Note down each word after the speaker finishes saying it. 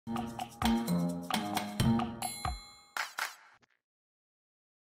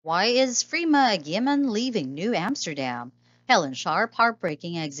Why is Freema Agyeman leaving New Amsterdam? Helen Sharpe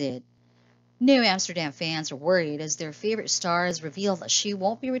heartbreaking exit. New Amsterdam fans are worried as their favorite star has revealed that she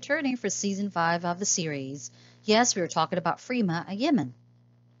won't be returning for season 5 of the series. Yes, we are talking about Freema Agyeman.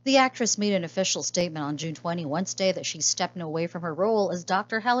 The actress made an official statement on June 20, Wednesday, that she's stepping away from her role as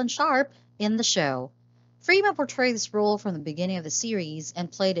Dr. Helen Sharpe in the show. Freema portrayed this role from the beginning of the series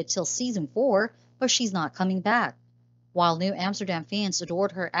and played it till season 4, but she's not coming back. While New Amsterdam fans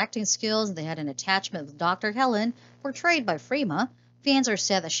adored her acting skills and they had an attachment with Dr. Helen, portrayed by Freema, fans are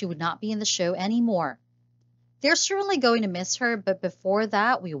sad that she would not be in the show anymore. They're certainly going to miss her, but before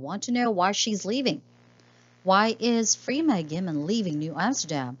that, we want to know why she's leaving. Why is Freema Agyeman leaving New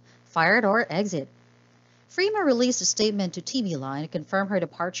Amsterdam? Fired or exit? Freema released a statement to TV Line to confirm her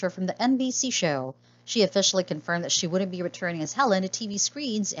departure from the NBC show. She officially confirmed that she wouldn't be returning as Helen to TV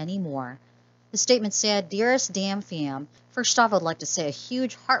screens anymore. The statement said, "Dearest Damn Fam, first off, I'd like to say a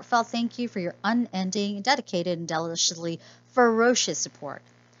huge, heartfelt thank you for your unending, dedicated, and deliciously ferocious support."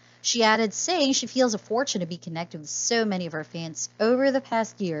 She added, saying she feels a fortune to be connected with so many of her fans over the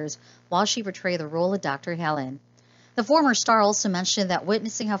past years while she portrayed the role of Dr. Helen. The former star also mentioned that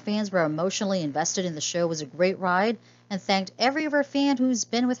witnessing how fans were emotionally invested in the show was a great ride and thanked every of her fan who's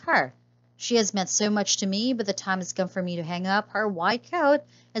been with her. "She has meant so much to me, but the time has come for me to hang up her white coat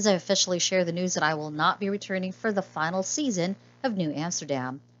as I officially share the news that I will not be returning for the final season of New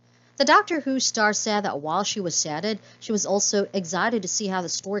Amsterdam." The Doctor Who star said that while she was saddened, she was also excited to see how the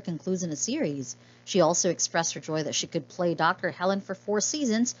story concludes in the series. She also expressed her joy that she could play Dr. Helen for 4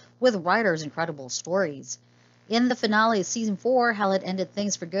 seasons with writers' incredible stories. In the finale of season 4, Helen ended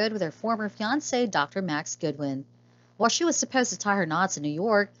things for good with her former fiancé, Dr. Max Goodwin. While she was supposed to tie her knots in New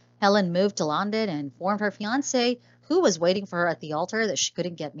York, Helen moved to London and informed her fiancé, who was waiting for her at the altar, that she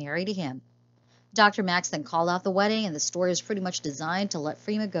couldn't get married to him. Dr. Max then called off the wedding, and the story was pretty much designed to let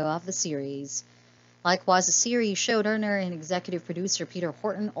Freema go off the series. Likewise, the series showrunner and executive producer Peter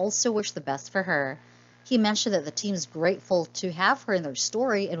Horton also wished the best for her. He mentioned that the team is grateful to have her in their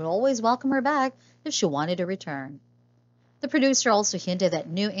story and would always welcome her back if she wanted to return. The producer also hinted that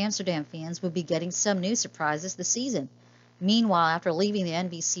New Amsterdam fans would be getting some new surprises this season. Meanwhile, after leaving the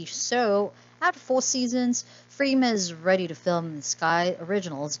NBC show after 4 seasons, Freema is ready to film the Sky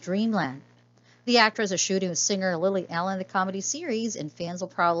Originals' Dreamland. The actress is shooting with singer Lily Allen the comedy series, and fans will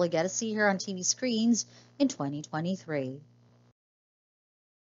probably get to see her on TV screens in 2023.